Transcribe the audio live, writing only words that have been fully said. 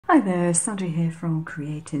Hi there, Sandra here from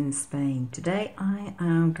Create in Spain. Today I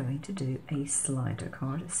am going to do a slider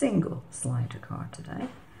card, a single slider card today. I'm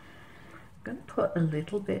going to put a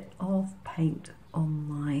little bit of paint on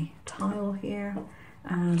my tile here,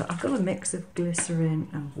 and I've got a mix of glycerin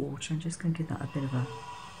and water. I'm just going to give that a bit of a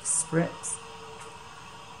spritz.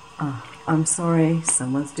 I'm sorry,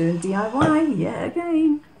 someone's doing DIY yet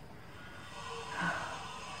again.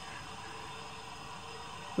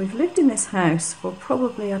 We've lived in this house for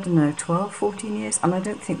probably, I don't know, 12, 14 years, and I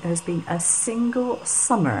don't think there's been a single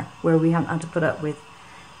summer where we haven't had to put up with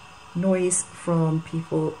noise from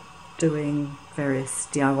people doing various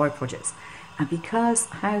DIY projects. And because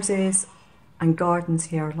houses and gardens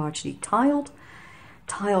here are largely tiled,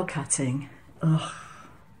 tile cutting,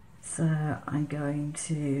 so I'm going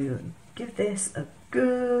to give this a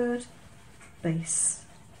good base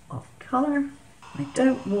of colour. I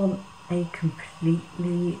don't want a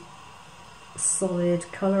completely solid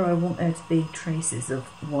colour. I want there to be traces of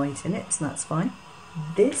white in it, so that's fine.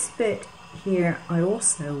 This bit here I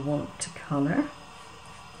also want to colour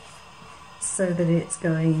so that it's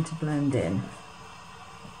going to blend in.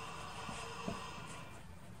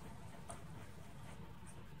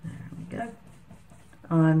 There we go.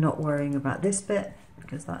 I'm not worrying about this bit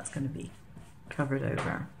because that's going to be covered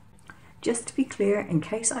over. Just to be clear, in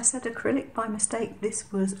case I said acrylic by mistake,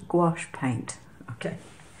 this was gouache paint, okay?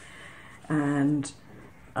 And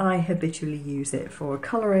I habitually use it for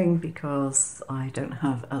colouring because I don't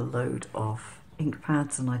have a load of ink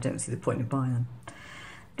pads and I don't see the point of buying them.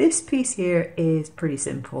 This piece here is pretty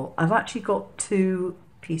simple. I've actually got two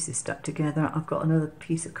pieces stuck together. I've got another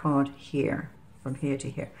piece of card here, from here to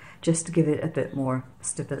here, just to give it a bit more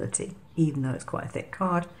stability, even though it's quite a thick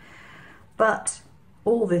card. But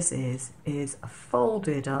all this is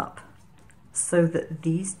folded up so that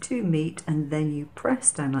these two meet, and then you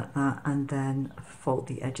press down like that and then fold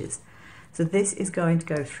the edges. So this is going to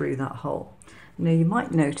go through that hole. Now you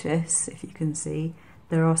might notice, if you can see,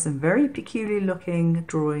 there are some very peculiar looking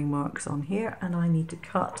drawing marks on here, and I need to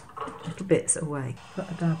cut little bits away. Put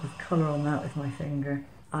a dab of colour on that with my finger.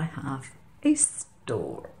 I have a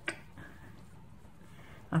stork.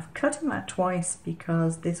 I've cut him out twice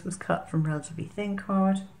because this was cut from relatively thin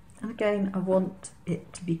card, and again I want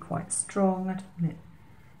it to be quite strong. I don't want it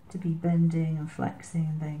to be bending and flexing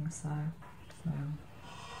and things. So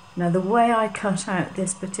now the way I cut out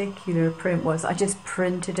this particular print was I just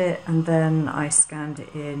printed it and then I scanned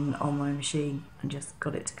it in on my machine and just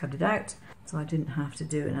got it to cut it out, so I didn't have to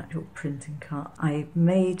do an actual print and cut. I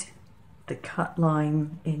made the cut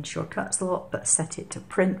line in Shortcuts a lot, but set it to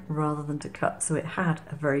print rather than to cut, so it had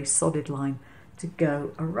a very solid line to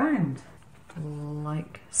go around,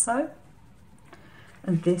 like so.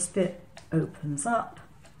 And this bit opens up,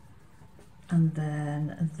 and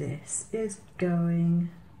then this is going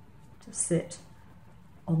to sit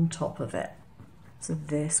on top of it. So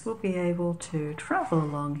this will be able to travel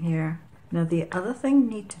along here. Now the other thing you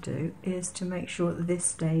need to do is to make sure that this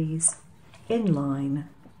stays in line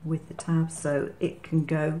with the tab so it can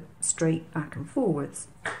go straight back and forwards.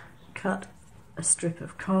 Cut a strip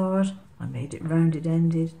of card. I made it rounded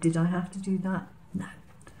ended. Did I have to do that? No.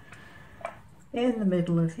 In the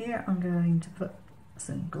middle of here I'm going to put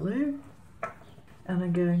some glue, and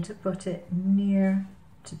I'm going to put it near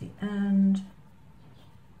to the end,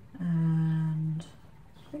 and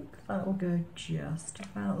I think that will go just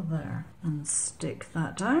about there, and stick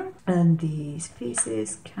that down. And these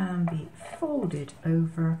pieces can be folded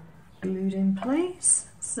over, glued in place,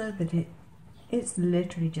 so that it's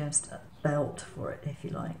literally just a belt for it, if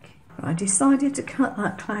you like. I decided to cut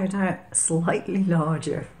that cloud out slightly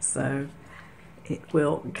larger so it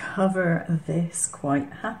will cover this quite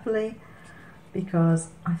happily,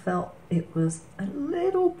 because I felt it was a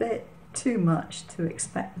little bit too much to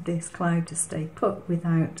expect this cloud to stay put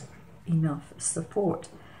without enough support.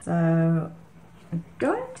 So I'm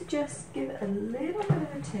going to just give it a little bit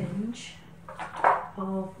of a tinge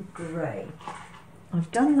of grey.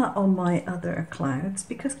 I've done that on my other clouds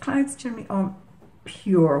because clouds generally aren't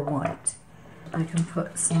pure white. I can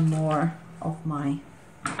put some more of my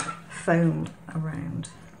foam around.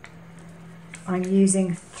 I'm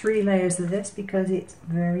using 3 layers of this because it's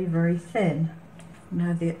very, very thin.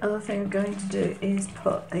 Now the other thing I'm going to do is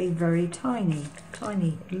put a very tiny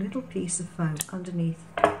little piece of foam underneath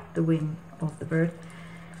the wing of the bird.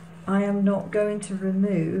 I am not going to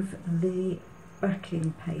remove the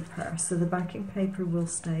backing paper, so the backing paper will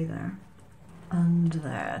stay there and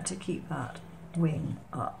there to keep that wing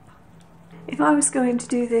up. If I was going to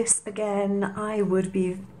do this again, I would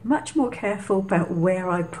be much more careful about where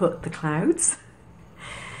I put the clouds,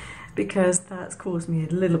 because that's caused me a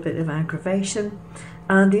little bit of aggravation.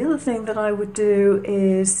 And the other thing that I would do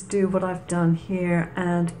is do what I've done here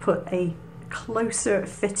and put a closer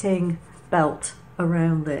fitting belt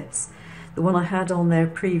around this. The one I had on there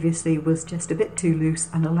previously was just a bit too loose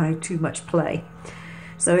and allowed too much play.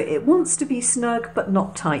 So it wants to be snug but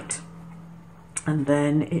not tight. And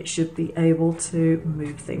then it should be able to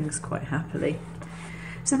move things quite happily.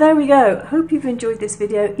 So there we go. Hope you've enjoyed this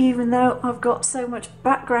video, even though I've got so much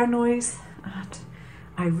background noise. And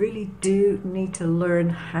I really do need to learn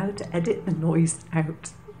how to edit the noise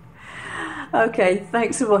out. Okay,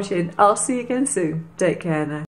 thanks for watching. I'll see you again soon. Take care now.